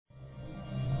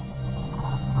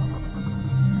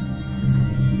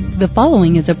The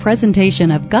following is a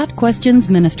presentation of Got Questions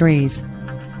Ministries.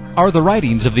 Are the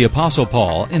writings of the Apostle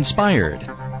Paul inspired?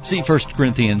 See 1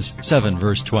 Corinthians 7,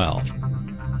 verse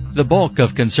 12. The bulk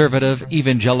of conservative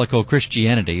evangelical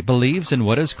Christianity believes in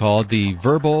what is called the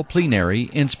verbal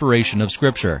plenary inspiration of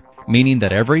Scripture, meaning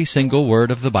that every single word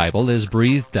of the Bible is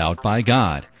breathed out by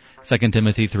God. 2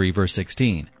 Timothy 3, verse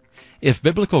 16. If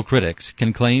biblical critics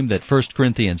can claim that 1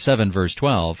 Corinthians 7, verse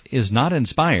 12 is not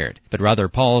inspired, but rather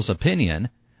Paul's opinion,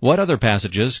 what other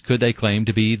passages could they claim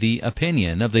to be the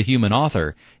opinion of the human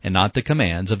author and not the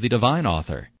commands of the divine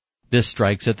author? This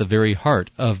strikes at the very heart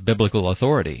of biblical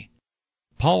authority.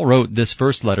 Paul wrote this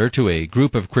first letter to a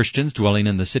group of Christians dwelling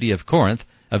in the city of Corinth,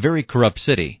 a very corrupt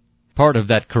city. Part of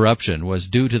that corruption was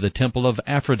due to the temple of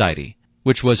Aphrodite,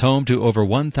 which was home to over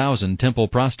 1,000 temple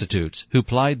prostitutes who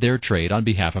plied their trade on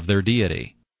behalf of their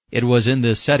deity. It was in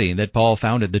this setting that Paul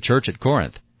founded the church at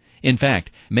Corinth. In fact,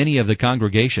 many of the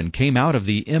congregation came out of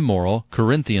the immoral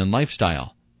Corinthian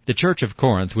lifestyle. The church of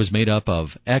Corinth was made up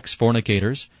of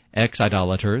ex-fornicators,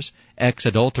 ex-idolaters,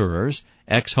 ex-adulterers,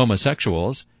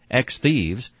 ex-homosexuals,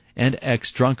 ex-thieves, and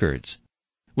ex-drunkards.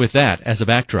 With that as a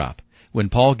backdrop, when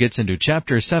Paul gets into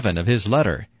chapter 7 of his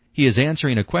letter, he is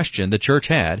answering a question the church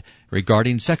had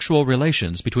regarding sexual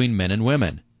relations between men and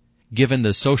women. Given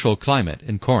the social climate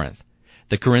in Corinth,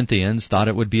 the Corinthians thought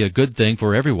it would be a good thing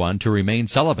for everyone to remain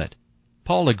celibate.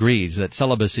 Paul agrees that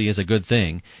celibacy is a good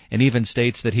thing, and even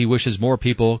states that he wishes more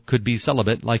people could be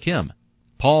celibate like him.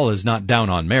 Paul is not down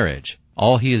on marriage.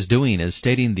 All he is doing is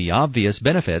stating the obvious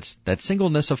benefits that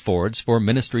singleness affords for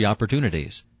ministry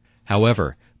opportunities.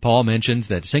 However, Paul mentions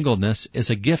that singleness is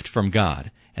a gift from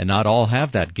God, and not all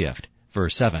have that gift.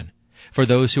 Verse 7. For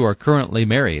those who are currently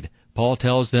married, Paul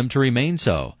tells them to remain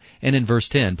so, and in verse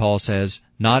 10 Paul says,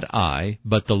 "Not I,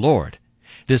 but the Lord."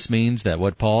 This means that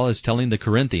what Paul is telling the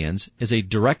Corinthians is a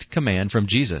direct command from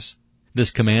Jesus.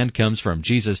 This command comes from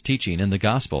Jesus' teaching in the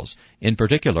Gospels, in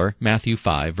particular Matthew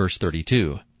 5, verse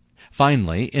 32.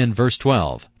 Finally, in verse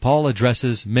 12, Paul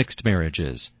addresses mixed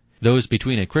marriages, those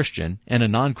between a Christian and a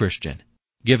non-Christian.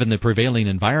 Given the prevailing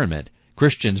environment,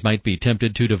 Christians might be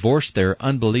tempted to divorce their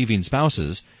unbelieving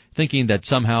spouses, thinking that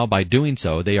somehow by doing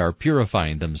so they are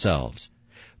purifying themselves.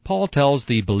 Paul tells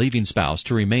the believing spouse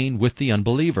to remain with the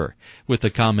unbeliever, with the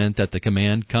comment that the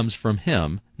command comes from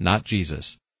him, not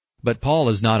Jesus. But Paul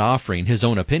is not offering his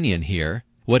own opinion here.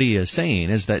 What he is saying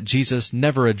is that Jesus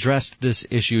never addressed this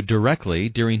issue directly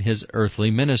during his earthly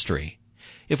ministry.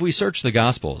 If we search the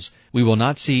Gospels, we will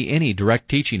not see any direct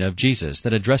teaching of Jesus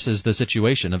that addresses the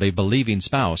situation of a believing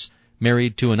spouse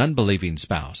married to an unbelieving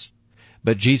spouse.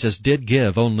 But Jesus did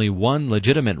give only one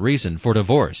legitimate reason for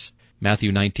divorce,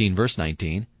 Matthew 19, verse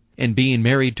 19, and being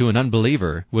married to an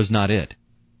unbeliever was not it.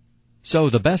 So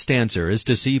the best answer is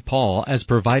to see Paul as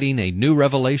providing a new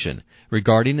revelation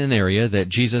regarding an area that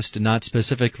Jesus did not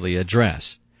specifically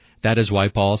address. That is why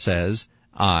Paul says,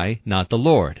 "I, not the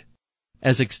Lord."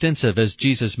 As extensive as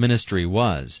Jesus' ministry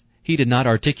was, he did not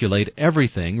articulate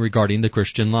everything regarding the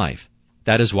Christian life.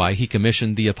 That is why he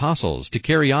commissioned the apostles to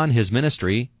carry on his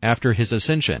ministry after his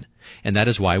ascension, and that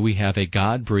is why we have a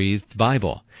God-breathed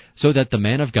Bible, so that the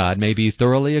man of God may be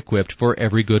thoroughly equipped for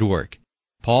every good work.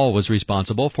 Paul was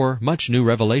responsible for much new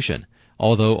revelation,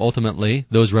 although ultimately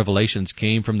those revelations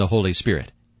came from the Holy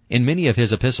Spirit. In many of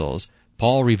his epistles,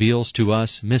 Paul reveals to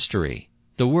us mystery.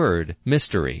 The word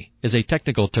mystery is a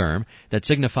technical term that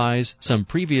signifies some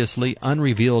previously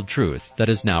unrevealed truth that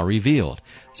is now revealed,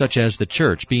 such as the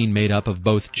church being made up of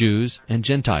both Jews and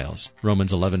Gentiles,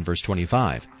 Romans 11, verse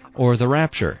 25, or the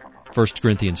rapture, 1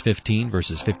 Corinthians 15,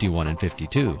 verses 51 and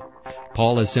 52.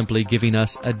 Paul is simply giving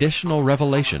us additional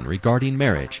revelation regarding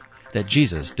marriage that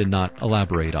Jesus did not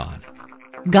elaborate on.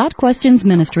 Got Questions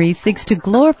Ministry seeks to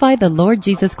glorify the Lord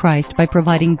Jesus Christ by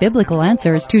providing biblical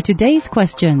answers to today's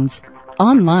questions.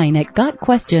 Online at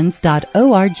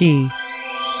gotquestions.org.